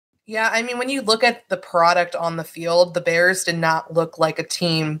Yeah, I mean, when you look at the product on the field, the Bears did not look like a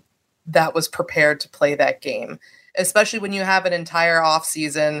team that was prepared to play that game, especially when you have an entire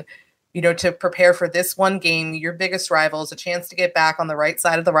offseason, to prepare for this one game, your biggest rivals, a chance to get back on the right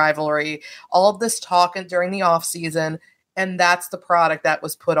side of the rivalry, all of this talk during the offseason, and that's the product that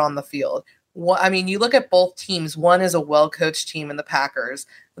was put on the field. I mean, you look at both teams. One is a well-coached team in the Packers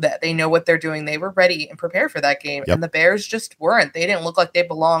that they know what they're doing. They were ready and prepared for that game. Yep. And the Bears just weren't. They didn't look like they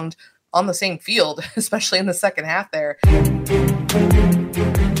belonged on the same field, especially in the second half there.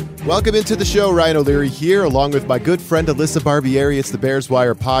 Welcome into the show. Ryan O'Leary here, along with my good friend Alyssa Barbieri. It's the Bears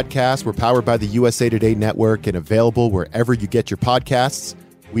Wire podcast. We're powered by the USA Today Network and available wherever you get your podcasts.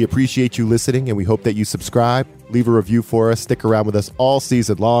 We appreciate you listening, and we hope that you subscribe, leave a review for us, stick around with us all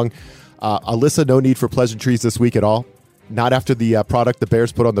season long. Alyssa, no need for pleasantries this week at all. Not after the product the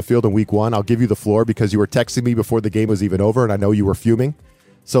Bears put on the field in week one. I'll give you the floor because you were texting me before the game was even over, and I know you were fuming.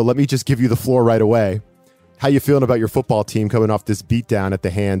 So let me just give you the floor right away. How you feeling about your football team coming off this beatdown at the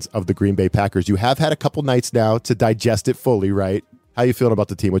hands of the Green Bay Packers? You have had a couple nights now to digest it fully, right? How you feeling about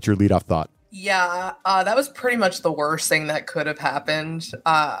the team? What's your leadoff thought? Yeah, that was pretty much the worst thing that could have happened.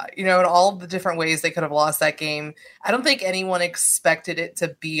 In all the different ways they could have lost that game. I don't think anyone expected it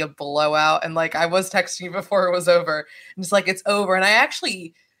to be a blowout. And I was texting you before it was over. And it's it's over. And I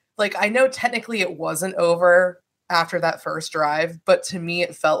actually, I know technically it wasn't over after that first drive, but to me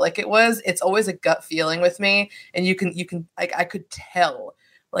it felt like it was. It's always a gut feeling with me. And I could tell,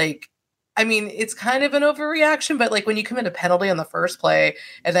 I mean, it's kind of an overreaction, but when you commit a penalty on the first play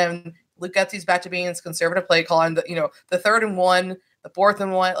and then Luke Getsy's back to being his conservative play call, and the 3rd and 1, the 4th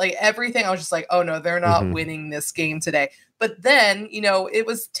and 1, everything. I was just oh no, they're not winning this game today. But then, it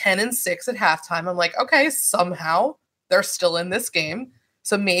was 10-6 at halftime. I'm okay, somehow they're still in this game.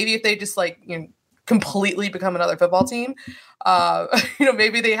 So maybe if they just completely become another football team,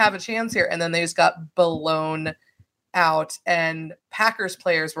 maybe they have a chance here. And then they just got blown out, and Packers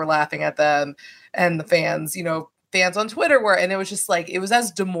players were laughing at them, and the fans, fans on Twitter were, and it was just it was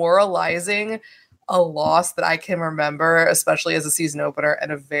as demoralizing a loss that I can remember, especially as a season opener,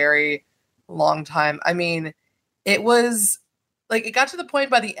 in a very long time. I mean, it was it got to the point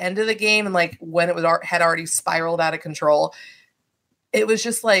by the end of the game, and when it was had already spiraled out of control, it was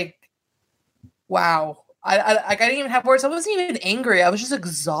just wow. I didn't even have words. I wasn't even angry. I was just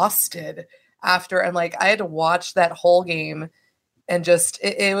exhausted after, and I had to watch that whole game, and just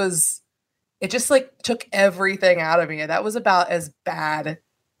it just took everything out of me. And that was about as bad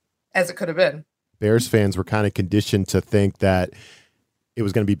as it could have been. Bears fans were kind of conditioned to think that it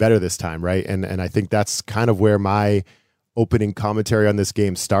was going to be better this time, right? And I think that's kind of where my opening commentary on this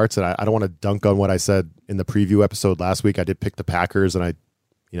game starts. And I don't want to dunk on what I said in the preview episode last week. I did pick the Packers, and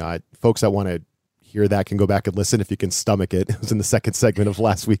folks that want to hear that can go back and listen if you can stomach it. It was in the second segment of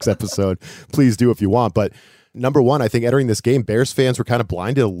last week's episode. Please do if you want. But number one, I think entering this game, Bears fans were kind of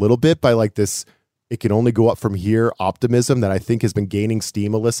blinded a little bit by this, it can only go up from here optimism that I think has been gaining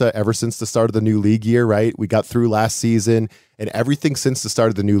steam, Alyssa, ever since the start of the new league year, right? We got through last season, and everything since the start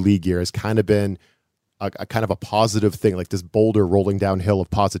of the new league year has kind of been a kind of a positive thing, this boulder rolling downhill of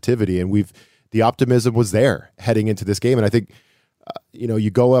positivity. And the optimism was there heading into this game. And I think,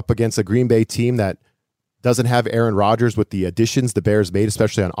 you go up against a Green Bay team that doesn't have Aaron Rodgers with the additions the Bears made,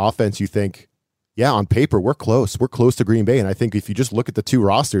 especially on offense. You think, yeah, on paper, we're close. We're close to Green Bay. And I think if you just look at the two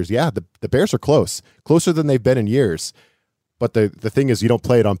rosters, yeah, the Bears are closer than they've been in years. But the thing is, you don't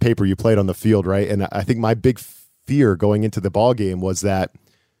play it on paper, you play it on the field, right? And I think my big fear going into the ball game was that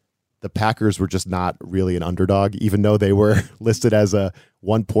the Packers were just not really an underdog, even though they were listed as a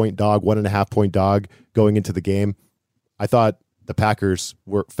 1-point dog, 1.5-point dog going into the game. I thought the Packers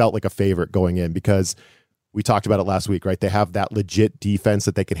felt like a favorite going in because we talked about it last week, right? They have that legit defense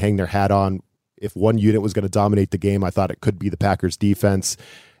that they could hang their hat on. If one unit was going to dominate the game, I thought it could be the Packers defense.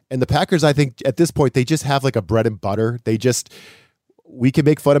 And the Packers, I think at this point, they just have a bread and butter. We can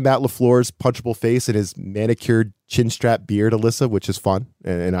make fun of Matt LaFleur's punchable face and his manicured chin strap beard, Alyssa, which is fun.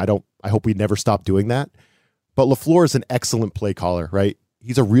 And I hope we never stop doing that. But LaFleur is an excellent play caller, right?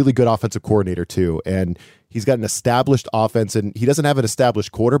 He's a really good offensive coordinator too. And he's got an established offense, and he doesn't have an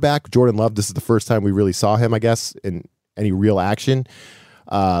established quarterback. Jordan Love, this is the first time we really saw him, I guess, in any real action.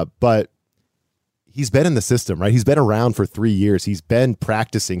 But he's been in the system, right? He's been around for 3 years. He's been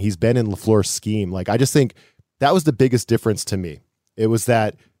practicing. He's been in LaFleur's scheme. I just think that was the biggest difference to me. It was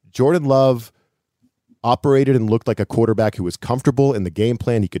that Jordan Love operated and looked like a quarterback who was comfortable in the game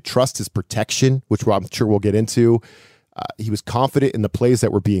plan. He could trust his protection, which I'm sure we'll get into. He was confident in the plays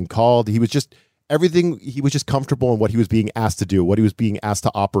that were being called. He was just comfortable in what he was being asked to do, what he was being asked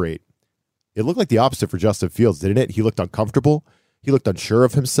to operate. It looked like the opposite for Justin Fields, didn't it? He looked uncomfortable. He looked unsure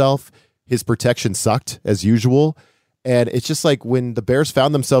of himself. His protection sucked as usual. And it's just like when the Bears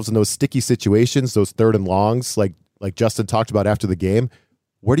found themselves in those sticky situations, those 3rd and longs, like Justin talked about after the game,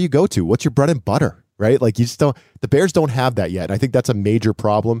 where do you go to? What's your bread and butter, right? Like you just don't, the Bears don't have that yet. And I think that's a major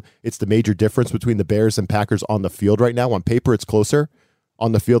problem. It's the major difference between the Bears and Packers on the field right now. On paper, it's closer.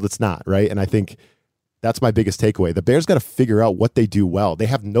 On the field, it's not, right? And I think that's my biggest takeaway. The Bears got to figure out what they do well. They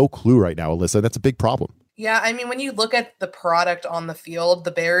have no clue right now, Alyssa. That's a big problem. Yeah, I mean, when you look at the product on the field,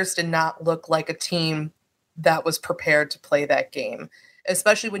 the Bears did not look like a team that was prepared to play that game,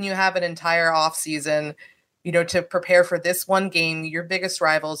 especially when you have an entire offseason, to prepare for this one game, your biggest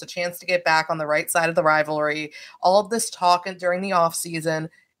rivals, a chance to get back on the right side of the rivalry, all of this talk during the offseason,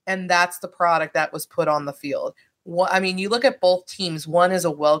 and that's the product that was put on the field. I mean, you look at both teams. One is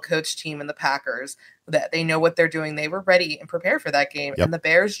a well-coached team in the Packers that they know what they're doing. They were ready and prepared for that game. Yep. And the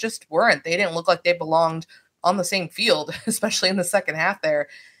Bears just weren't. They didn't look like they belonged on the same field, especially in the second half there.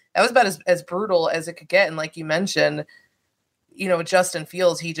 That was about as brutal as it could get. And like you mentioned, Justin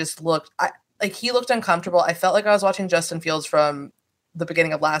Fields, he just looked he looked uncomfortable. I felt like I was watching Justin Fields from the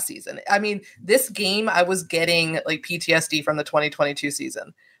beginning of last season. I mean, this game, I was getting like PTSD from the 2022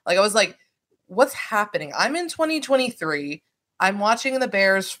 season. Like I was like, what's happening? I'm in 2023. I'm watching the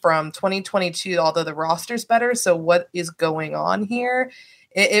Bears from 2022, although the roster's better. So what is going on here?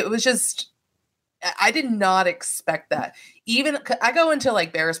 It was just, I did not expect that. Even I go into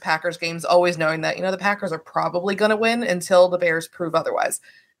like Bears Packers games always knowing that, the Packers are probably going to win until the Bears prove otherwise.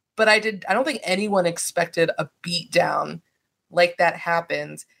 But I don't think anyone expected a beatdown like that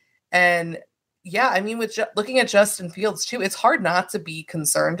happened. And yeah, I mean, with looking at Justin Fields too, it's hard not to be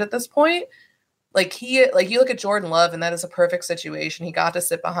concerned at this point. You look at Jordan Love, and that is a perfect situation. He got to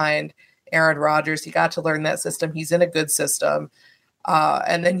sit behind Aaron Rodgers. He got to learn that system. He's in a good system.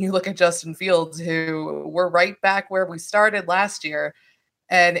 And then you look at Justin Fields, who we're right back where we started last year.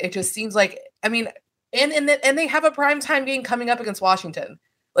 And it just seems like, I mean, and they have a primetime game coming up against Washington.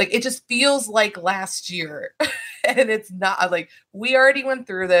 Like, it just feels like last year. And it's not like we already went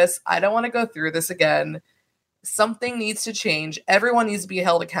through this. I don't want to go through this again. Something needs to change. Everyone needs to be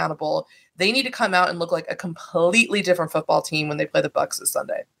held accountable. They need to come out and look like a completely different football team when they play the Bucs this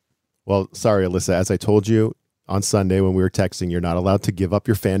Sunday. Well, sorry, Alyssa. As I told you on Sunday when we were texting, you're not allowed to give up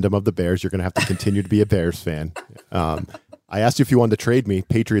your fandom of the Bears. You're going to have to continue to be a Bears fan. I asked you if you wanted to trade me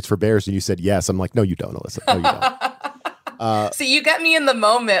Patriots for Bears, and you said yes. I'm like, no, you don't, Alyssa. No, you don't. See, you get me in the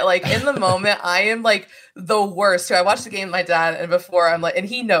moment. Like in the moment, I am like the worst. So I watched the game with my dad, and before I'm like, and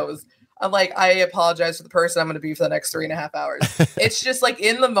he knows. I'm like, I apologize for the person I'm going to be for the next 3.5 hours. It's just like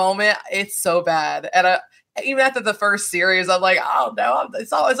in the moment, it's so bad. And even after the first series, I'm like, oh no,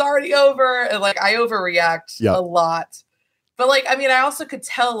 it's already over. And like, I overreact a lot. But like, I mean, I also could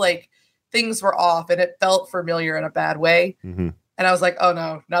tell like things were off and it felt familiar in a bad way. Mm-hmm. And I was like, oh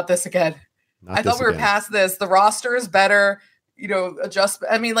no, not this again. I thought we were past this. The roster is better,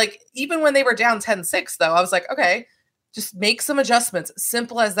 I mean, like even when they were down 10-6 though, I was like, okay, just make some adjustments.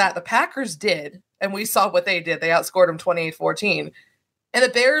 Simple as that. The Packers did, and we saw what they did. They outscored them 28-14. And the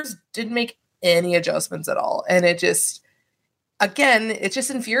Bears didn't make any adjustments at all. And it just, again, it's just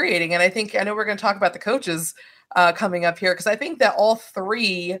infuriating. And I know we're going to talk about the coaches coming up here, because I think that all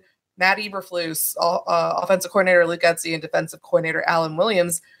three, Matt Eberflus, offensive coordinator Luke Getsy, and defensive coordinator Alan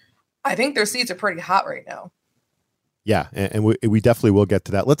Williams, I think their seats are pretty hot right now. Yeah, and we definitely will get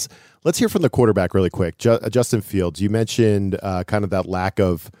to that. Let's hear from the quarterback really quick. Justin Fields, you mentioned kind of that lack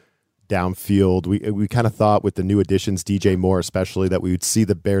of downfield. We kind of thought with the new additions, DJ Moore especially, that we would see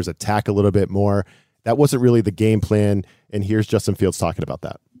the Bears attack a little bit more. That wasn't really the game plan, and here's Justin Fields talking about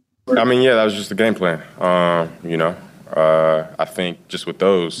that. I mean, yeah, that was just the game plan. I think just with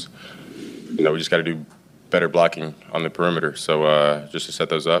those, we just got to do better blocking on the perimeter. So just to set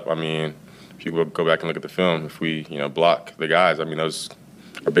those up, I mean, if you go back and look at the film, if we, block the guys, I mean, those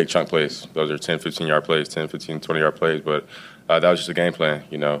are big chunk plays. Those are 10, 15-yard plays, 10, 15, 20-yard plays. But that was just a game plan,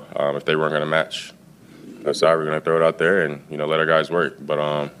 if they weren't going to match. Sorry, we're going to throw it out there and, let our guys work.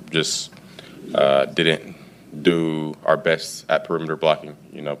 But just didn't do our best at perimeter blocking,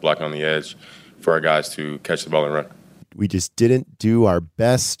 blocking on the edge for our guys to catch the ball and run. We just didn't do our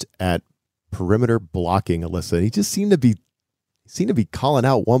best at perimeter blocking, Alyssa. He just seemed to be calling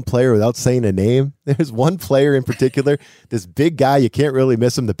out one player without saying a name. There's one player in particular, this big guy, you can't really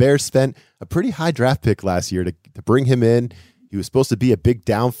miss him. The Bears spent a pretty high draft pick last year to bring him in. He was supposed to be a big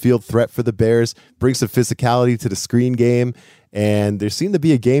downfield threat for the Bears, bring some physicality to the screen game. And there seemed to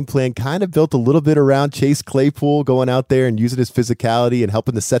be a game plan kind of built a little bit around Chase Claypool going out there and using his physicality and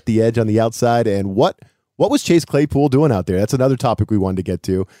helping to set the edge on the outside. And what What was Chase Claypool doing out there? That's another topic we wanted to get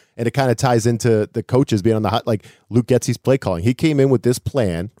to. And it kind of ties into the coaches being on the hot, like Luke Getsy's play calling. He came in with this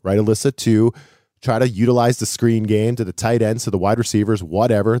plan, right, Alyssa, to try to utilize the screen game to the tight ends, to the wide receivers,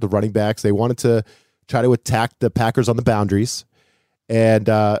 whatever, the running backs. They wanted to try to attack the Packers on the boundaries. And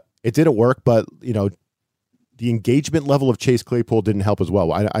it didn't work, but, the engagement level of Chase Claypool didn't help as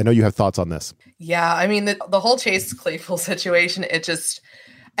well. I know you have thoughts on this. Yeah, I mean, the whole Chase Claypool situation,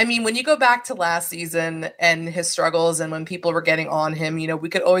 when you go back to last season and his struggles and when people were getting on him, we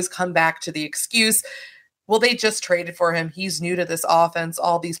could always come back to the excuse, well, they just traded for him. He's new to this offense.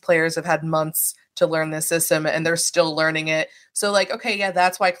 All these players have had months to learn this system and they're still learning it. So okay, yeah,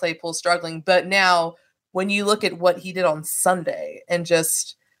 that's why Claypool's struggling. But now when you look at what he did on Sunday and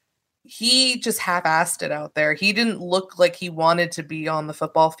he just half-assed it out there. He didn't look like he wanted to be on the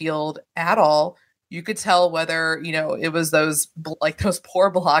football field at all. You could tell whether, it was those poor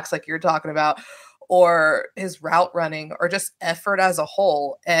blocks like you're talking about, or his route running, or just effort as a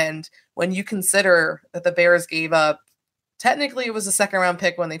whole. And when you consider that the Bears gave up, technically it was a second-round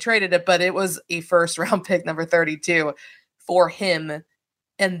pick when they traded it, but it was a first-round pick, number 32, for him.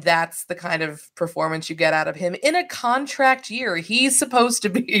 And that's the kind of performance you get out of him in a contract year. He's supposed to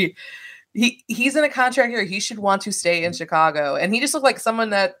be, he's in a contract year. He should want to stay in Chicago. And he just looked like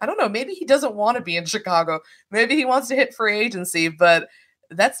someone that, I don't know, maybe he doesn't want to be in Chicago. Maybe he wants to hit free agency, but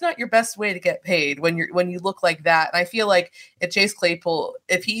that's not your best way to get paid when you look like that. And I feel like if Chase Claypool,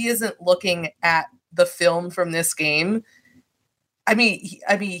 if he isn't looking at the film from this game,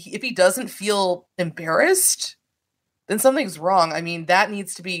 if he doesn't feel embarrassed, then something's wrong. That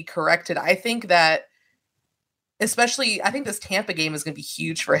needs to be corrected. I think that I think this Tampa game is going to be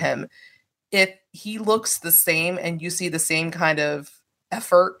huge for him. If he looks the same and you see the same kind of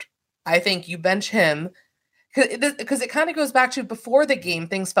effort, I think you bench him. Because it kind of goes back to before the game,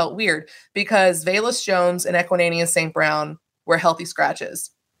 things felt weird because Velus Jones and Equanimeous St. Brown were healthy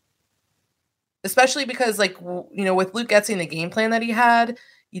scratches. Especially because, with Luke Getsy and the game plan that he had,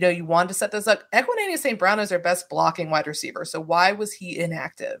 you wanted to set this up. Equanimeous St. Brown is their best blocking wide receiver. So why was he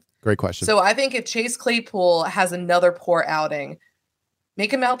inactive? Great question. So I think if Chase Claypool has another poor outing,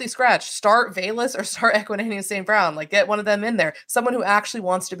 make him healthy scratch. Start Velus or start Equanimeous St. Brown. Get one of them in there. Someone who actually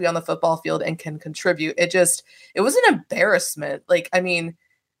wants to be on the football field and can contribute. It was an embarrassment.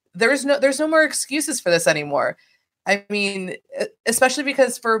 There's no more excuses for this anymore. Especially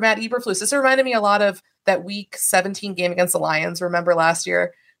because for Matt Eberflus, this reminded me a lot of that week 17 game against the Lions. Remember last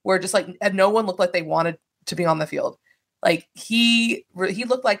year where no one looked like they wanted to be on the field. He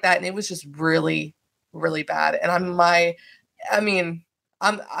looked like that. And it was just really, really bad. And I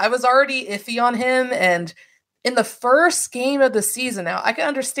was already iffy on him. And in the first game of the season, now I can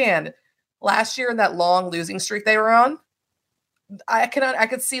understand last year in that long losing streak they were on. I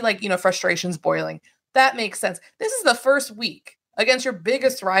could see frustrations boiling. That makes sense. This is the first week against your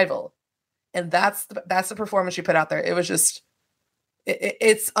biggest rival. And that's the performance you put out there. It was just,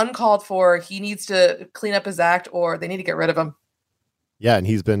 it's uncalled for. He needs to clean up his act or they need to get rid of him. Yeah, and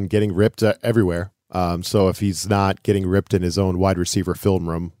he's been getting ripped everywhere. So if he's not getting ripped in his own wide receiver film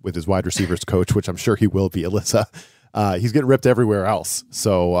room with his wide receivers coach, which I'm sure he will be, Alyssa, he's getting ripped everywhere else.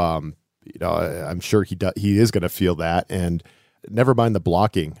 So, I'm sure he is going to feel that. And never mind the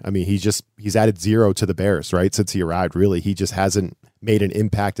blocking. He's added 0 to the Bears, right? Since he arrived, really, he just hasn't made an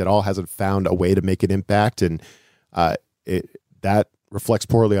impact at all, hasn't found a way to make an impact. And that reflects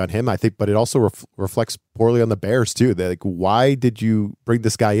poorly on him, I think, but it also reflects poorly on the Bears too. They're why did you bring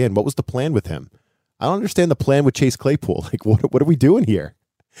this guy in? What was the plan with him? I don't understand the plan with Chase Claypool. What are we doing here?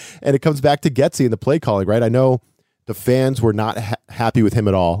 And it comes back to Getsy and the play calling, right? I know the fans were not happy with him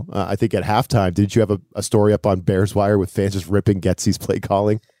at all. I think at halftime, didn't you have a story up on Bears Wire with fans just ripping Getsy's play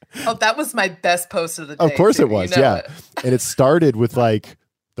calling? Oh, that was my best post of the day. Of course it was, yeah. And it started with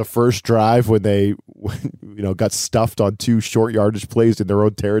the first drive when they got stuffed on 2 short yardage plays in their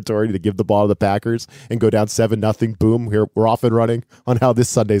own territory to give the ball to the Packers and go down 7-0. Boom, we're off and running on how this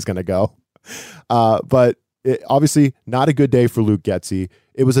Sunday's going to go. But obviously not a good day for Luke Getsy.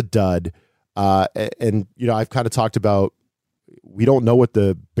 It was a dud. And I've kind of talked about, we don't know what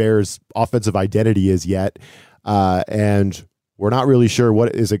the Bears offensive identity is yet. And we're not really sure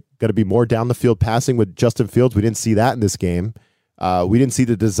what is it going to be, more down the field passing with Justin Fields. We didn't see that in this game. We didn't see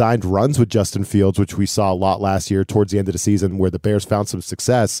the designed runs with Justin Fields, which we saw a lot last year towards the end of the season where the Bears found some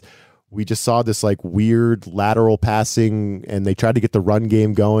success. We just saw this weird lateral passing and they tried to get the run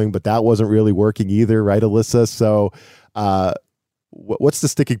game going, but that wasn't really working either. Right, Alyssa? So, what's the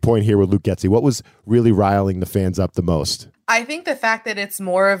sticking point here with Luke Getsy? What was really riling the fans up the most? I think the fact that it's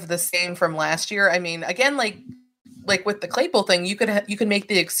more of the same from last year. Again, like with the Claypool thing, you could make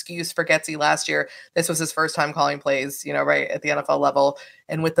the excuse for Getsy last year. This was his first time calling plays, right at the NFL level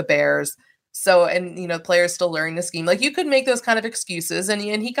and with the Bears. So, and players still learning the scheme. Like you could make those kind of excuses, and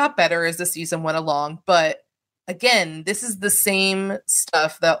he got better as the season went along. But again, this is the same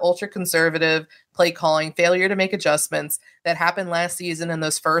stuff, that ultra conservative play calling, failure to make adjustments that happened last season in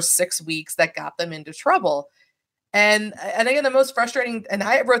those first 6 weeks that got them into trouble. And again, the most frustrating, and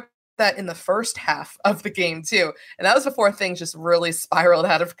I wrote that in the first half of the game too, and that was before things just really spiraled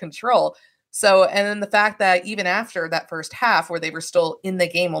out of control. So, and then the fact that even after that first half where they were still in the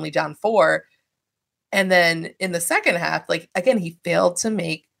game, only down 4, and then in the second half, like again, he failed to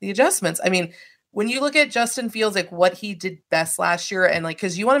make the adjustments. I mean, when you look at Justin Fields, like what he did best last year, and like,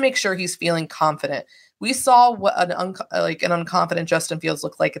 because you want to make sure he's feeling confident. We saw what an unconfident Justin Fields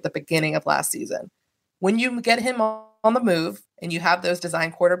looked like at the beginning of last season. When you get him on the move and you have those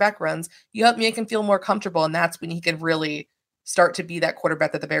design quarterback runs, you help make him feel more comfortable, and that's when he can really start to be that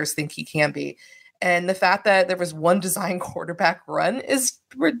quarterback that the Bears think he can be. And the fact that there was one design quarterback run is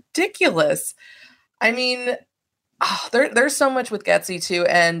ridiculous. I mean, there's so much with Getsy too,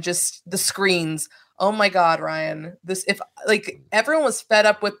 and just the screens. Oh my God, Ryan! If everyone was fed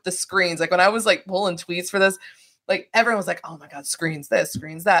up with the screens, like when I was like pulling tweets for this, like everyone was like, "Oh my God, screens this,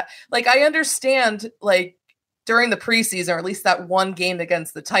 screens that." Like I understand, like during the preseason, or at least that one game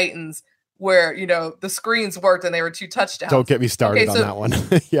against the Titans, where the screens worked and they were 2 touchdowns. Don't get me started on that one.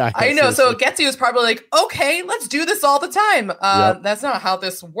 Yeah, I know. So Getsy was probably like, okay, let's do this all the time. Yep. That's not how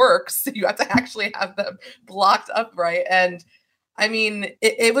this works. You have to actually have them blocked upright. And I mean,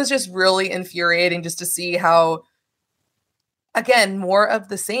 it was just really infuriating just to see how, again, more of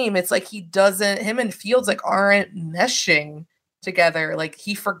the same. It's like him and Fields like aren't meshing together. Like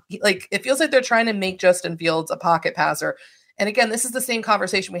it feels like they're trying to make Justin Fields a pocket passer. And again, this is the same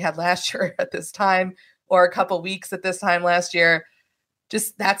conversation we had last year at this time, or a couple weeks at this time last year.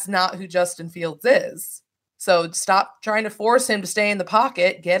 Just that's not who Justin Fields is. So stop trying to force him to stay in the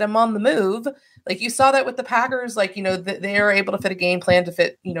pocket, get him on the move. Like you saw that with the Packers, like, they are able to fit a game plan to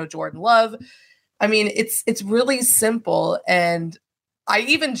fit, Jordan Love. I mean, it's really simple. And I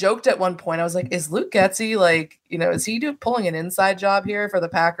even joked at one point, I was like, is Luke Getsy, like, is he pulling an inside job here for the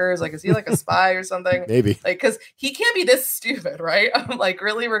Packers? Like, is he like a spy or something? Maybe. Like, because he can't be this stupid, right? I'm like,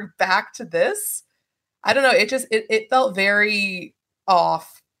 really, we're back to this? I don't know. It felt very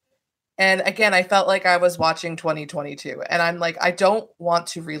off. And again, I felt like I was watching 2022. And I'm like, I don't want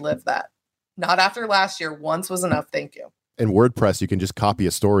to relive that. Not after last year. Once was enough. Thank you. In WordPress, you can just copy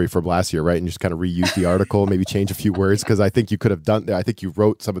a story from last year, right? And just kind of reuse the article, maybe change a few words. Because I think you could have done that. I think you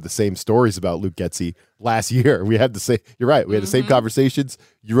wrote some of the same stories about Luke Getsy last year. We had you're right. We had the same conversations.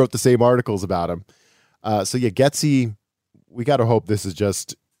 You wrote the same articles about him. So yeah, Getsy, we got to hope this is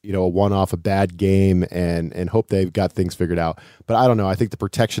just, a one-off, a bad game, and hope they've got things figured out. But I don't know. I think the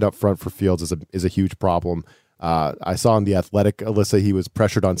protection up front for Fields is a huge problem. I saw in The Athletic, Alyssa, he was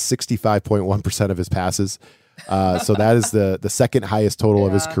pressured on 65.1% of his passes. So that is the second highest total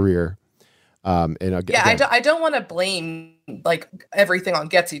of his career. I don't want to blame like everything on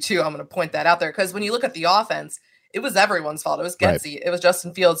Getsy too. I'm going to point that out there, because when you look at the offense, it was everyone's fault. It was Getsy. Right. It was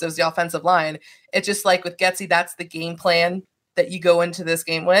Justin Fields. It was the offensive line. It's just like with Getsy, that's the game plan that you go into this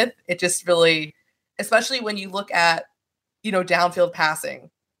game with. It just really, especially when you look at, downfield passing,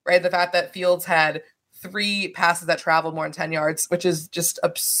 right? The fact that Fields had 3 passes that traveled more than 10 yards, which is just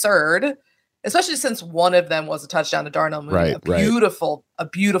absurd. Especially since one of them was a touchdown to Darnell Mooney, a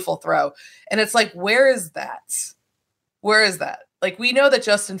beautiful throw. And it's like, where is that? Where is that? Like, we know that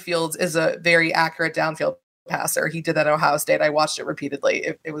Justin Fields is a very accurate downfield passer. He did that at Ohio State. I watched it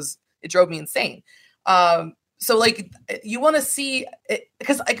repeatedly. It drove me insane. So like, you want to see it,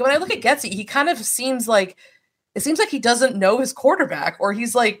 because like when I look at Getsy, he kind of seems like he doesn't know his quarterback, or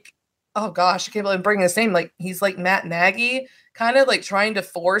he's like, oh gosh, I can't believe I'm bringing his name. Like, he's like Matt Nagy, kind of like trying to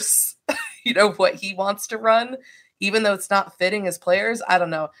force what he wants to run, even though it's not fitting his players. I don't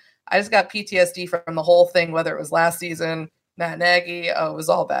know. I just got PTSD from the whole thing, whether it was last season, Matt Nagy. Oh, it was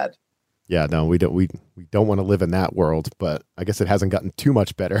all bad. Yeah, no, we don't want to live in that world, but I guess it hasn't gotten too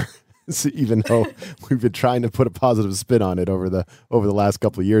much better, even though we've been trying to put a positive spin on it over the last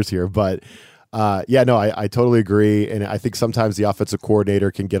couple of years here. But I totally agree. And I think sometimes the offensive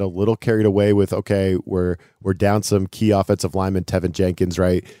coordinator can get a little carried away with, okay, we're down some key offensive lineman, Tevin Jenkins,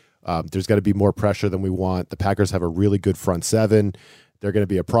 right? There's got to be more pressure than we want. The Packers have a really good front seven. They're going to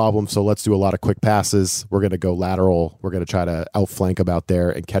be a problem. So let's do a lot of quick passes. We're going to go lateral. We're going to try to outflank them out there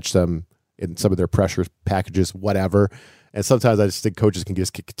and catch them in some of their pressure packages, whatever. And sometimes I just think coaches can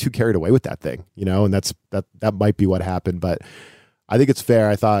just get too carried away with that thing, and that might be what happened. But I think it's fair.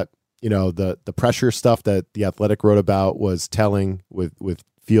 I thought the pressure stuff that The Athletic wrote about was telling, with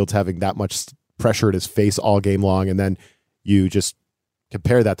Fields having that much pressure at his face all game long. And then you just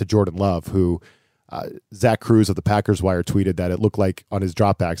compare that to Jordan Love, who Zach Cruz of the Packers Wire tweeted that it looked like on his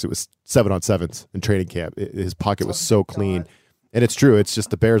dropbacks, it was 7-on-7s in training camp. His pocket was so clean. And it's true. It's just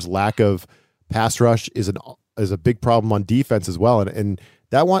the Bears' lack of pass rush is a big problem on defense as well. And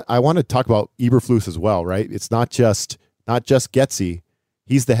that one, I want to talk about Eberflus as well, right? It's not just Getsy.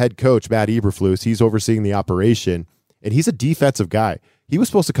 He's the head coach, Matt Eberflus. He's overseeing the operation, and he's a defensive guy. He was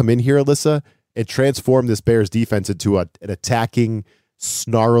supposed to come in here, Alyssa, and transform this Bears defense into an attacking,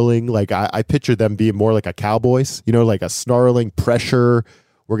 snarling, like I picture them being more like a Cowboys, like a snarling pressure.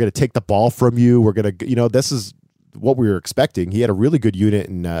 We're going to take the ball from you. We're going to, this is what we were expecting. He had a really good unit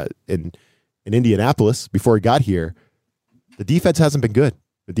in Indianapolis before he got here. The defense hasn't been good.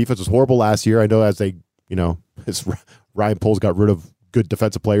 The defense was horrible last year. I know as Ryan Poles got rid of good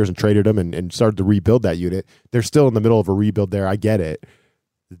defensive players and traded them and started to rebuild that unit. They're still in the middle of a rebuild there. I get it.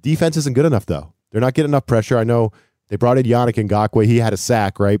 The defense isn't good enough, though. They're not getting enough pressure. I know they brought in Yannick Ngakoue. He had a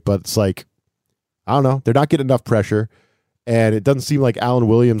sack, right? But it's like, I don't know. They're not getting enough pressure. And it doesn't seem like Alan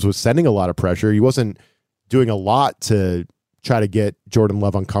Williams was sending a lot of pressure. He wasn't doing a lot to try to get Jordan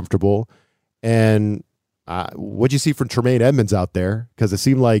Love uncomfortable. And what'd you see from Tremaine Edmonds out there? Because it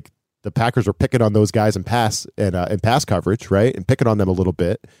seemed like the Packers were picking on those guys in pass coverage, right? And picking on them a little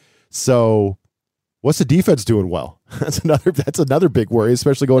bit. So what's the defense doing well? That's another big worry,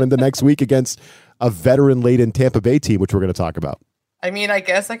 especially going into next week against a veteran-laden Tampa Bay team, which we're going to talk about. I mean, I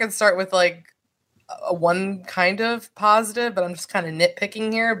guess I could start with like a one kind of positive, but I'm just kind of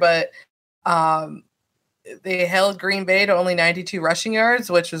nitpicking here. But they held Green Bay to only 92 rushing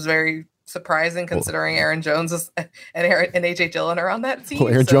yards, which was very surprising considering Aaron Jones and AJ Dillon are on that team.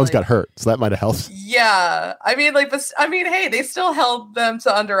 Well, Aaron Jones got hurt, so that might have helped. Yeah, I mean, hey, they still held them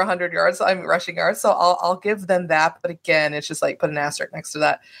to under 100 yards. Rushing yards, so I'll give them that. But again, it's just like put an asterisk next to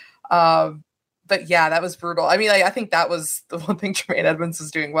that. But yeah, that was brutal. I mean, I think that was the one thing Tremaine Edmonds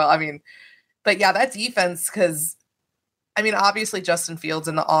was doing well. I mean, but yeah, that defense, because I mean, obviously Justin Fields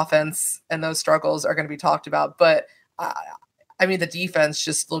and the offense and those struggles are going to be talked about, but I mean, the defense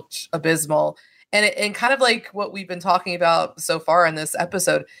just looked abysmal. And kind of like what we've been talking about so far in this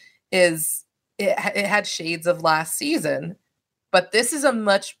episode is it had shades of last season, but this is a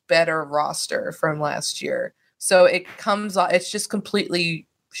much better roster from last year. So it's just completely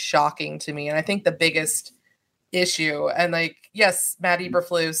shocking to me. And I think the biggest issue, and like, yes, Matt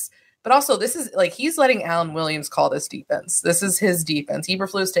Eberflus, but also this is like, he's letting Alan Williams call this defense. This is his defense.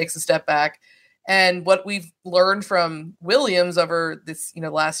 Eberflus takes a step back. And what we've learned from Williams over this,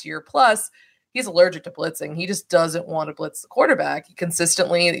 last year plus, he's allergic to blitzing. He just doesn't want to blitz the quarterback. He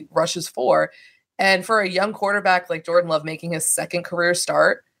consistently rushes 4. And for a young quarterback like Jordan Love making his second career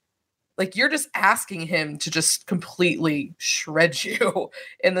start, like you're just asking him to just completely shred you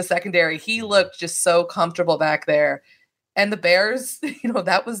in the secondary. He looked just so comfortable back there. And the Bears,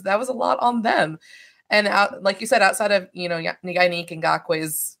 that was a lot on them. And like you said, outside of, Yannick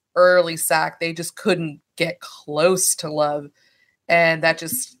Ngakoue's early sack, they just couldn't get close to Love, and that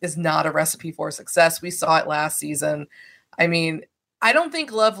just is not a recipe for success. We saw it last season. I mean, I don't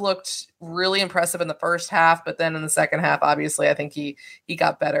think Love looked really impressive in the first half, but then in the second half, obviously, I think he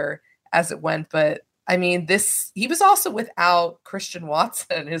got better as it went. But I mean, he was also without Christian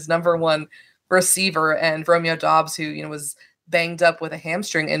Watson, his number one receiver, and Romeo Doubs, who was banged up with a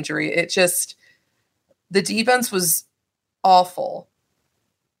hamstring injury. The defense was awful.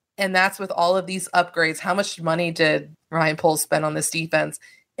 And that's with all of these upgrades. How much money did Ryan Poles spend on this defense?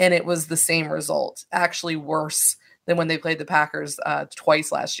 And it was the same result, actually worse than when they played the Packers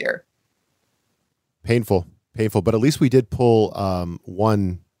twice last year. Painful. But at least we did pull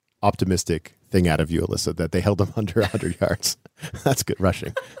one optimistic thing out of you, Alyssa, that they held them under 100 yards. That's good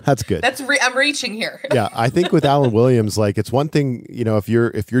rushing. That's good. I'm reaching here. Yeah, I think with Alan Williams, like it's one thing, if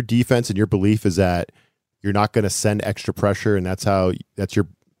your defense and your belief is that you're not going to send extra pressure and that's your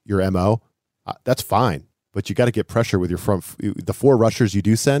MO, that's fine. But you got to get pressure with the 4 rushers you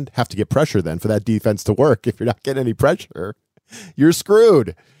do send have to get pressure then for that defense to work. If you're not getting any pressure, you're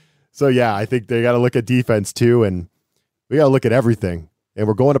screwed. So yeah, I think they got to look at defense too, and we got to look at everything. And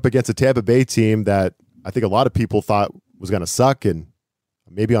we're going up against a Tampa Bay team that I think a lot of people thought was going to suck, and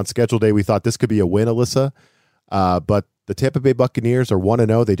maybe on schedule day we thought this could be a win, Alyssa. But the Tampa Bay Buccaneers are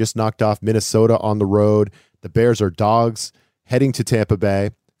 1-0. They just knocked off Minnesota on the road. The Bears are dogs heading to Tampa Bay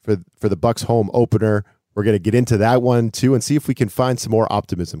for the Bucs home opener. We're going to get into that one too and see if we can find some more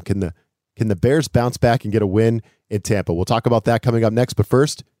optimism. Can the Bears bounce back and get a win in Tampa? We'll talk about that coming up next. But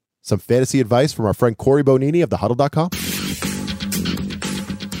first, some fantasy advice from our friend Corey Bonini of thehuddle.com.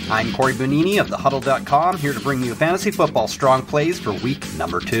 I'm Corey Bonini of thehuddle.com, here to bring you fantasy football strong plays for week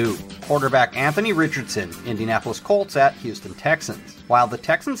number 2. Quarterback Anthony Richardson, Indianapolis Colts at Houston Texans. While the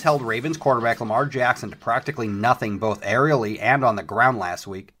Texans held Ravens quarterback Lamar Jackson to practically nothing both aerially and on the ground last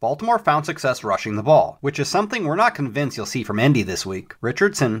week, Baltimore found success rushing the ball, which is something we're not convinced you'll see from Indy this week.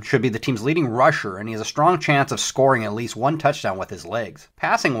 Richardson should be the team's leading rusher, and he has a strong chance of scoring at least one touchdown with his legs.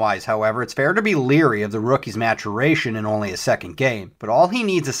 Passing-wise, however, it's fair to be leery of the rookie's maturation in only his second game, but all he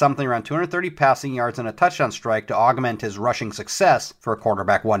needs is something around 230 passing yards and a touchdown strike to augment his rushing success for a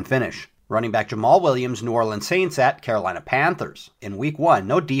quarterback 1 finish. Running back Jamal Williams, New Orleans Saints at Carolina Panthers. In week 1,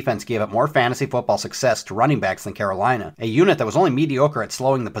 no defense gave up more fantasy football success to running backs than Carolina, a unit that was only mediocre at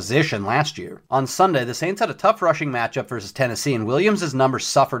slowing the position last year. On Sunday, the Saints had a tough rushing matchup versus Tennessee, and Williams' numbers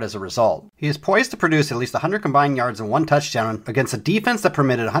suffered as a result. He is poised to produce at least 100 combined yards and 1 touchdown against a defense that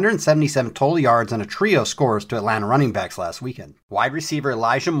permitted 177 total yards and a trio scores to Atlanta running backs last weekend. Wide receiver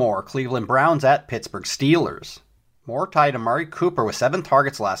Elijah Moore, Cleveland Browns at Pittsburgh Steelers. Moore tied Amari Cooper with 7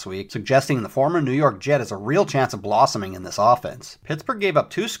 targets last week, suggesting the former New York Jet has a real chance of blossoming in this offense. Pittsburgh gave up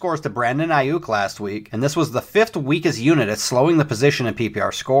 2 scores to Brandon Ayuk last week, and this was the 5th weakest unit at slowing the position in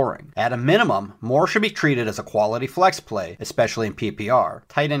PPR scoring. At a minimum, Moore should be treated as a quality flex play, especially in PPR.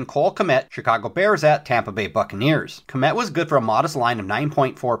 Tight end Cole Kmet, Chicago Bears at Tampa Bay Buccaneers. Kmet was good for a modest line of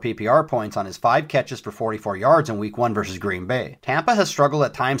 9.4 PPR points on his 5 catches for 44 yards in week 1 versus Green Bay. Tampa has struggled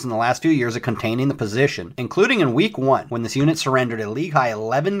at times in the last few years at containing the position, including in week 1, when this unit surrendered a league-high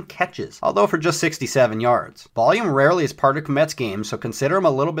 11 catches, although for just 67 yards. Volume rarely is part of Kmet's game, so consider him a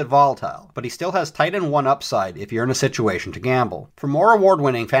little bit volatile, but he still has tight end 1 upside if you're in a situation to gamble. For more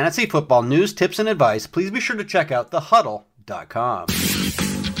award-winning fantasy football news, tips, and advice, please be sure to check out thehuddle.com.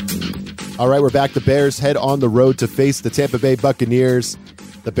 All right, we're back. The Bears head on the road to face the Tampa Bay Buccaneers.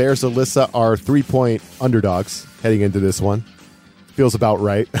 The Bears, Alyssa, are 3-point underdogs heading into this one. Feels about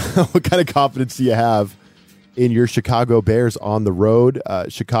right. What kind of confidence do you have in your Chicago Bears on the road?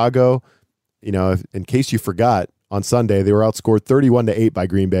 Chicago, in case you forgot, on Sunday, they were outscored 31-8 by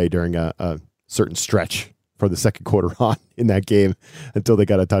Green Bay during a certain stretch from the second quarter on in that game until they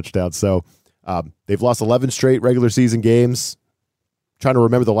got a touchdown. So they've lost 11 straight regular season games. Trying to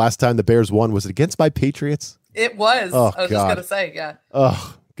remember the last time the Bears won. Was it against my Patriots? It was. Oh, I was just going to say, yeah.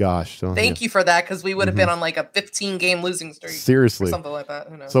 Oh, gosh. Thank you for that, because we would have been on like a 15-game losing streak. Seriously. Or something like that.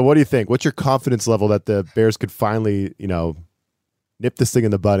 Who knows? So what do you think? What's your confidence level that the Bears could finally, nip this thing in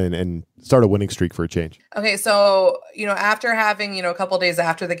the bud and start a winning streak for a change? Okay, so, after having, a couple days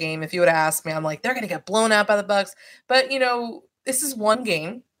after the game, if you would have asked me, I'm like, they're going to get blown out by the Bucs. But, this is one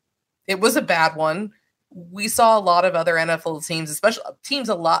game. It was a bad one. We saw a lot of other NFL teams, especially teams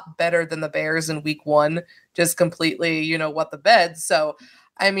a lot better than the Bears in week 1, just completely, what the bed. So,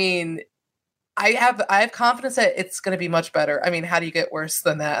 I mean, I have confidence that it's going to be much better. I mean, how do you get worse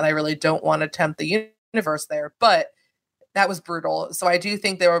than that? And I really don't want to tempt the universe there, but that was brutal. So I do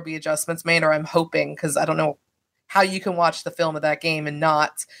think there will be adjustments made, or I'm hoping, because I don't know how you can watch the film of that game and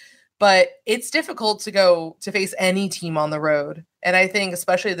not. But it's difficult to go to face any team on the road. And I think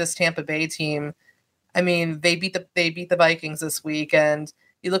especially this Tampa Bay team, I mean, they beat the Vikings this week, and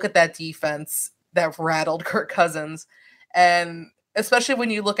you look at that defense that rattled Kirk Cousins, and especially when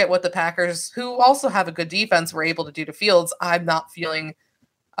you look at what the Packers, who also have a good defense, were able to do to Fields, I'm not feeling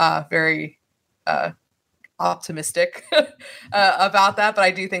very optimistic about that. But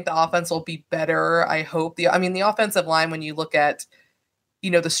I do think the offense will be better. I hope the offensive line, when you look at,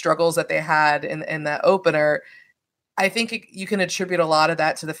 the struggles that they had in that opener, I think you can attribute a lot of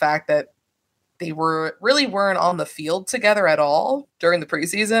that to the fact that they weren't on the field together at all during the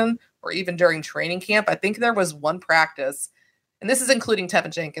preseason or even during training camp. I think there was one practice, and this is including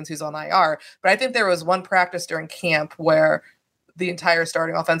Tevin Jenkins, who's on IR, but I think there was one practice during camp where the entire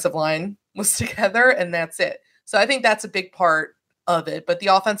starting offensive line was together, and that's it. So I think that's a big part of it, but the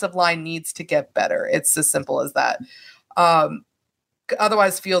offensive line needs to get better. It's as simple as that.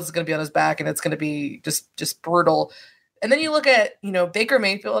 Otherwise, Fields is going to be on his back, and it's going to be just brutal. And then you look at, Baker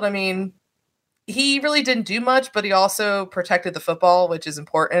Mayfield. I mean, he really didn't do much, but he also protected the football, which is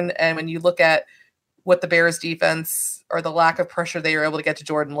important. And when you look at what the Bears defense, or the lack of pressure they were able to get to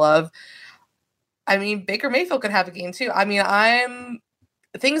Jordan Love, I mean, Baker Mayfield could have a game too. I mean,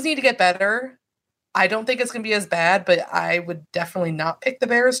 things need to get better. I don't think it's going to be as bad, but I would definitely not pick the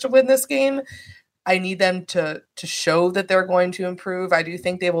Bears to win this game. I need them to show that they're going to improve. I do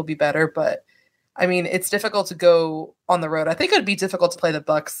think they will be better, but I mean, it's difficult to go on the road. I think it would be difficult to play the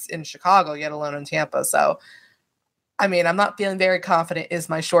Bucs in Chicago, yet alone in Tampa. So, I mean, I'm not feeling very confident is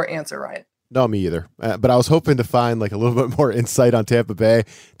my short answer, Ryan. No, me either. But I was hoping to find like a little bit more insight on Tampa Bay.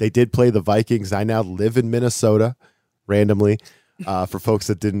 They did play the Vikings. I now live in Minnesota randomly. For folks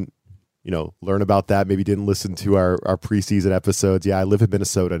that didn't, learn about that, maybe didn't listen to our preseason episodes. Yeah, I live in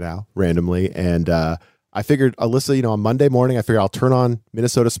Minnesota now, randomly, and I figured, Alyssa, on Monday morning, I figured I'll turn on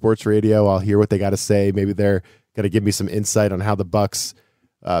Minnesota Sports Radio. I'll hear what they got to say. Maybe they're going to give me some insight on how the Bucks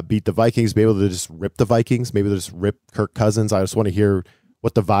beat the Vikings. Maybe they'll just rip the Vikings. Maybe they'll just rip Kirk Cousins. I just want to hear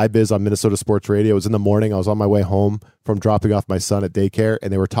what the vibe is on Minnesota Sports Radio. It was in the morning. I was on my way home from dropping off my son at daycare,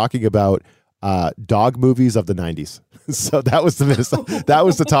 and they were talking about dog movies of the 90s. So that was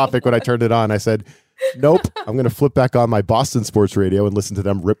the topic when I turned it on. I said, nope, I'm going to flip back on my Boston Sports Radio and listen to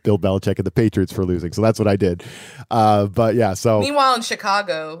them rip Bill Belichick and the Patriots for losing. So that's what I did. But yeah, so meanwhile in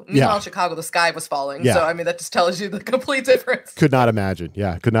Chicago, the sky was falling. Yeah. So I mean, that just tells you the complete difference. Could not imagine.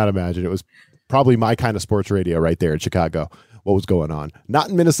 Yeah, could not imagine. It was probably my kind of sports radio right there in Chicago. What was going on? Not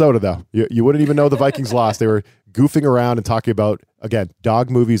in Minnesota though. You wouldn't even know the Vikings lost. They were goofing around and talking about, again, dog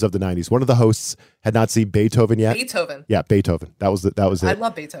movies of the 90s. One of the hosts had not seen Beethoven yet. Yeah, Beethoven. That was it. I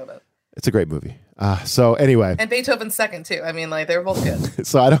love Beethoven. It's a great movie. So anyway, and Beethoven's second too. I mean, like they were both good.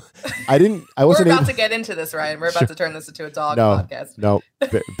 So I wasn't. We're about to get into this, Ryan. We're about to turn this into a dog podcast. No,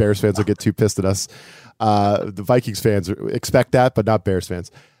 Bears fans will get too pissed at us. The Vikings fans expect that, but not Bears fans.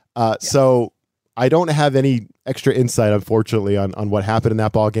 So I don't have any extra insight, unfortunately, on what happened in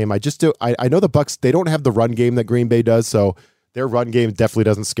that ball game. I just do. I know the Bucks. They don't have the run game that Green Bay does, so their run game definitely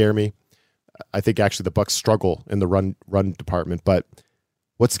doesn't scare me. I think actually the Bucks struggle in the run department, but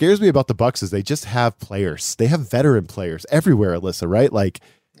what scares me about the Bucks is they just have players. They have veteran players everywhere, Alyssa, right? Like,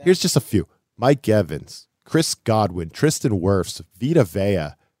 here's just a few. Mike Evans, Chris Godwin, Tristan Wirfs, Vita Vea,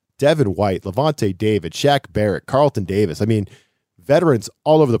 Devin White, Levante David, Shaq Barrett, Carlton Davis. I mean, veterans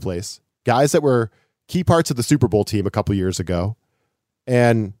all over the place. Guys that were key parts of the Super Bowl team a couple years ago.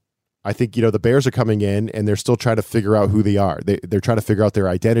 And I think, the Bears are coming in and they're still trying to figure out who they are. They're trying to figure out their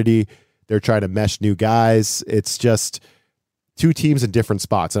identity. They're trying to mesh new guys. It's just two teams in different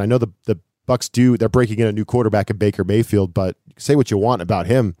spots. And I know the Bucks they're breaking in a new quarterback in Baker Mayfield, but say what you want about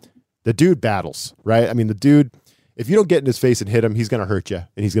him. The dude battles, right? I mean, the dude, if you don't get in his face and hit him, he's going to hurt you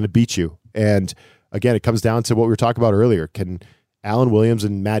and he's going to beat you. And again, it comes down to what we were talking about earlier. Can Alan Williams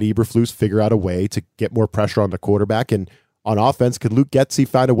and Matt Eberflus figure out a way to get more pressure on the quarterback? And on offense, could Luke Getsy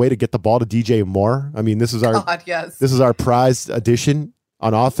find a way to get the ball to DJ Moore? I mean, this is our prized addition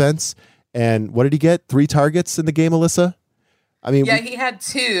on offense. And what did he get? 3 targets in the game, Alyssa? I mean, yeah, he had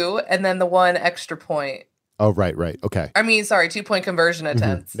 2 and then the 1 extra point. Oh, right. Okay. I mean, sorry, 2-point conversion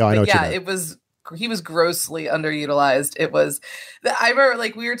attempts. No, I know. Yeah, he was grossly underutilized. I remember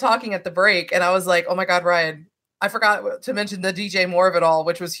like we were talking at the break and I was like, oh my God, Ryan, I forgot to mention the DJ Moore of it all,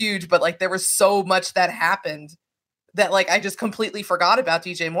 which was huge, but like there was so much that happened that like I just completely forgot about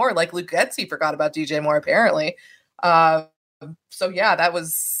DJ Moore. Like Luke Getsy forgot about DJ Moore apparently. So yeah,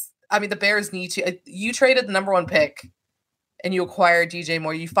 the Bears need to. You traded the number 1 pick and you acquired DJ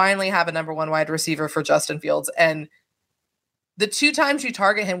Moore. You finally have a number 1 wide receiver for Justin Fields. And the 2 times you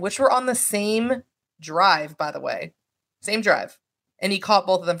target him, which were on the same drive, by the way, same drive. And he caught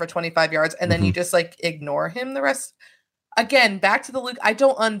both of them for 25 yards. And then you just like ignore him the rest. Again, back to the Luke. I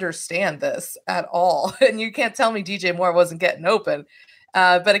don't understand this at all. And you can't tell me DJ Moore wasn't getting open.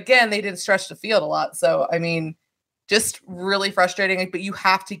 But again, they didn't stretch the field a lot. So, I mean, just really frustrating. But you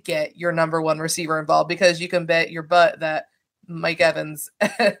have to get your number 1 receiver involved because you can bet your butt that Mike Evans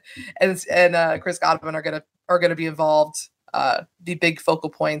and Chris Godwin are gonna be involved. The big focal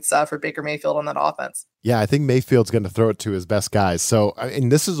points for Baker Mayfield on that offense. Yeah, I think Mayfield's going to throw it to his best guys. So,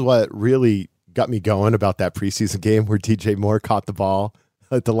 and this is what really got me going about that preseason game where DJ Moore caught the ball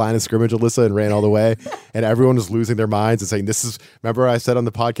at the line of scrimmage, Alyssa, and ran all the way. And everyone was losing their minds and saying, remember I said on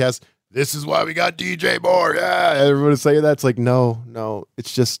the podcast, this is why we got DJ Moore. Yeah, everyone was saying that. It's like, no.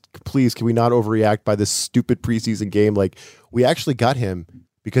 It's just, please, can we not overreact by this stupid preseason game? Like, we actually got him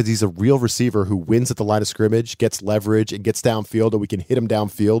because he's a real receiver who wins at the line of scrimmage, gets leverage, and gets downfield, and we can hit him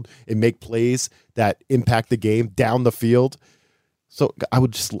downfield and make plays that impact the game down the field. So I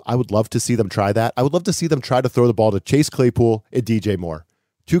would love to see them try that. I would love to see them try to throw the ball to Chase Claypool and DJ Moore.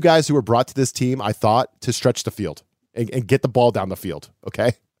 2 guys who were brought to this team, I thought, to stretch the field and get the ball down the field.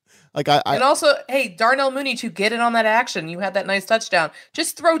 Okay. And also, hey, Darnell Mooney, to get in on that action. You had that nice touchdown.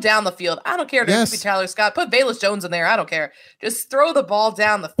 Just throw down the field. I don't care. It could be Tyler Scott. Put Velus Jones in there. I don't care. Just throw the ball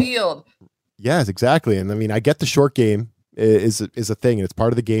down the field. Yes, exactly. And I mean, I get the short game is a thing, and it's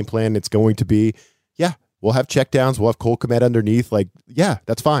part of the game plan. It's going to be, we'll have checkdowns. We'll have Cole Kmet underneath. Like, yeah,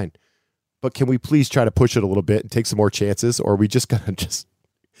 that's fine. But can we please try to push it a little bit and take some more chances? Or are we just going to just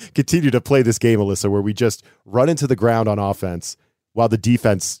continue to play this game, Alyssa, where we just run into the ground on offense while the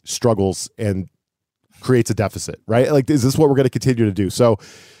defense struggles and creates a deficit, right? Like, is this what we're going to continue to do? So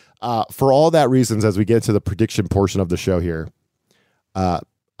for all that reasons, as we get into the prediction portion of the show here,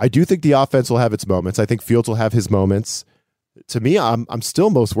 I do think the offense will have its moments. I think Fields will have his moments. To me, I'm still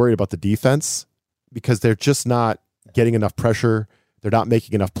most worried about the defense because they're just not getting enough pressure. They're not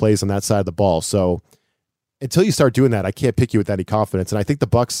making enough plays on that side of the ball. So until you start doing that, I can't pick you with any confidence. And I think the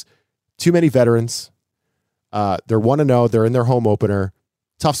Bucs, too many veterans. They're 1-0. They're in their home opener.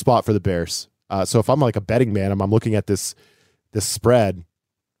 Tough spot for the Bears. So if I'm like a betting man, I'm looking at this spread.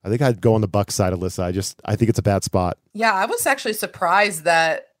 I think I'd go on the Bucs side, Alyssa. I think it's a bad spot. Yeah, I was actually surprised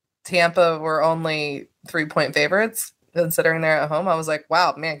that Tampa were only 3-point favorites, considering they're at home. I was like,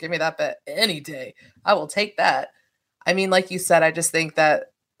 wow, man, give me that bet any day. I will take that. I mean, like you said, I just think the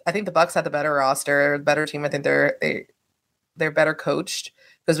Bucs had the better roster, better team. I think they're better coached,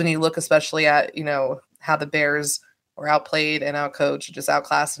 because when you look especially at, how the Bears were outplayed and outcoached, just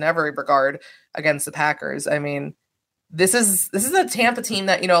outclassed in every regard against the Packers. I mean, this is a Tampa team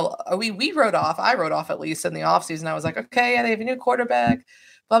that, we wrote off. I wrote off, at least in the offseason. I was like, okay, yeah, they have a new quarterback,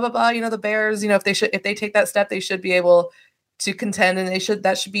 blah, blah, blah. The Bears, if they take that step, they should be able to contend, and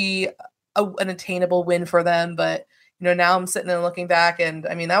that should be an attainable win for them. But, now I'm sitting and looking back, and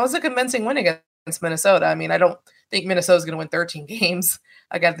I mean, that was a convincing win against Minnesota. I mean, I don't think Minnesota's going to win 13 games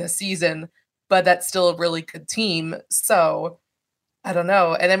again this season, but that's still a really good team. So I don't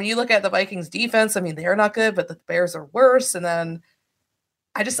know. And then when you look at the Vikings defense, I mean, they're not good, but the Bears are worse. And then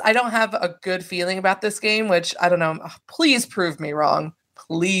I don't have a good feeling about this game, which I don't know. Please prove me wrong.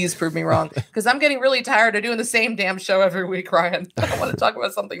 Please prove me wrong, because I'm getting really tired of doing the same damn show every week, Ryan. I want to talk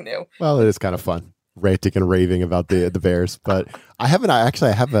about something new. Well, it is kind of fun, ranting and raving about the Bears, but I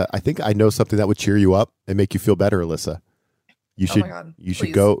think I know something that would cheer you up and make you feel better, Alyssa. You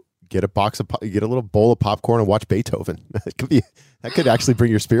should go get a little bowl of popcorn and watch Beethoven. That could actually bring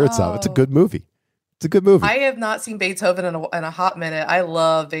your spirits up. It's a good movie. I have not seen Beethoven in a hot minute. I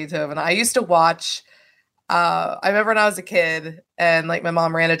love Beethoven. I used to watch. I remember when I was a kid, and like my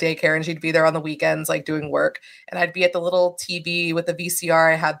mom ran a daycare, and she'd be there on the weekends, like doing work, and I'd be at the little TV with the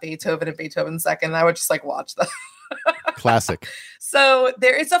VCR. I had Beethoven and Beethoven Second, and I would just like watch them. Classic. So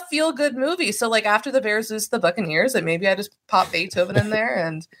it's a feel good movie. So like after the Bears lose to the Buccaneers, and maybe I just pop Beethoven in there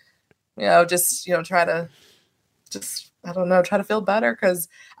and try to feel better, because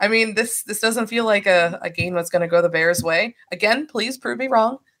I mean this doesn't feel like a game that's going to go the Bears' way. Again, please prove me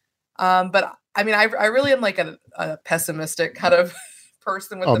wrong. But I mean, I really am like a pessimistic kind of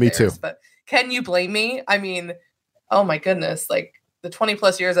person with the Bears. Me too. But can you blame me? I mean, oh my goodness, like the 20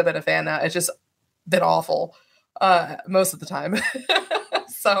 plus years I've been a fan now, it's just been awful most of the time.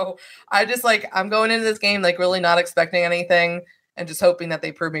 So I'm going into this game like really not expecting anything, and just hoping that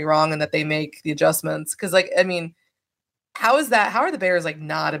they prove me wrong and that they make the adjustments. Because how are the Bears like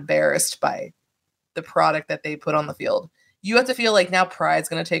not embarrassed by the product that they put on the field? You have to feel like now pride's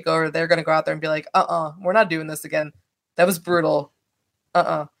going to take over. They're going to go out there and be like, we're not doing this again. That was brutal.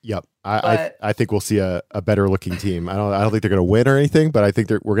 Yep. I think we'll see a better looking team. I don't think they're going to win or anything, but I think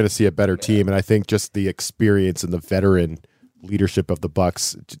we're going to see a better team. And I think just the experience and the veteran leadership of the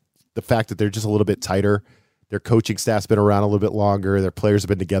Bucs, the fact that they're just a little bit tighter, their coaching staff's been around a little bit longer, their players have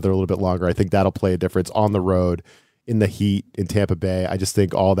been together a little bit longer. I think that'll play a difference on the road, in the heat, in Tampa Bay. I just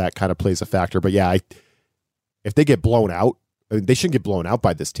think all that kind of plays a factor. But yeah, if they get blown out, they shouldn't get blown out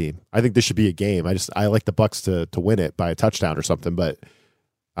by this team. I think this should be a game. I like the Bucs to win it by a touchdown or something. But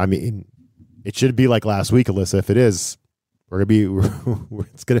I mean, it should be like last week, Alyssa. If it is,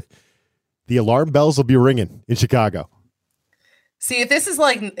 the alarm bells will be ringing in Chicago. See, if this is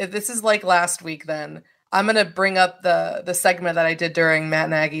like last week, then I'm going to bring up the segment that I did during Matt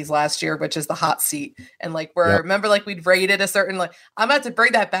Nagy's last year, which is the hot seat. And remember, like we'd rated a certain, like, I'm about to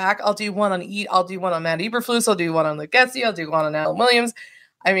bring that back. I'll do one on I'll do one on Matt Eberflus. I'll do one on Legacy. I'll do one on Alan Williams.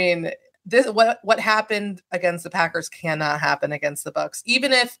 I mean, what happened against the Packers cannot happen against the Bucs.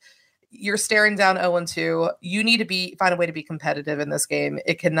 Even if you're staring down 0-2, you need to find a way to be competitive in this game.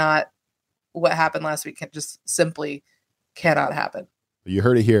 It cannot, what happened last week just simply cannot happen. You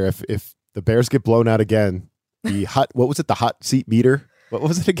heard it here. If the Bears get blown out again, the hot seat meter? What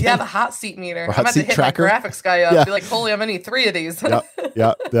was it again? Yeah, the hot seat meter. I'm about to hit tracker? my graphics guy up. Yeah. Be like, holy, I'm going to need 3 of these.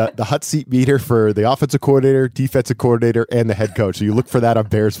 Yeah. The hot seat meter for the offensive coordinator, defensive coordinator, and the head coach. So you look for that on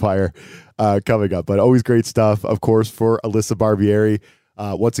Bears Fire coming up. But always great stuff, of course, for Alyssa Barbieri.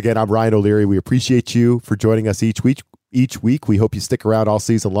 Once again, I'm Ryan O'Leary. We appreciate you for joining us each week. We hope you stick around all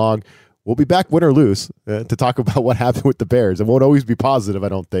season long. We'll be back, win or lose, to talk about what happened with the Bears. It won't always be positive, I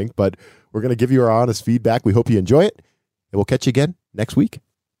don't think, but we're going to give you our honest feedback. We hope you enjoy it, and we'll catch you again next week.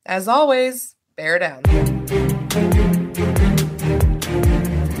 As always, bear down.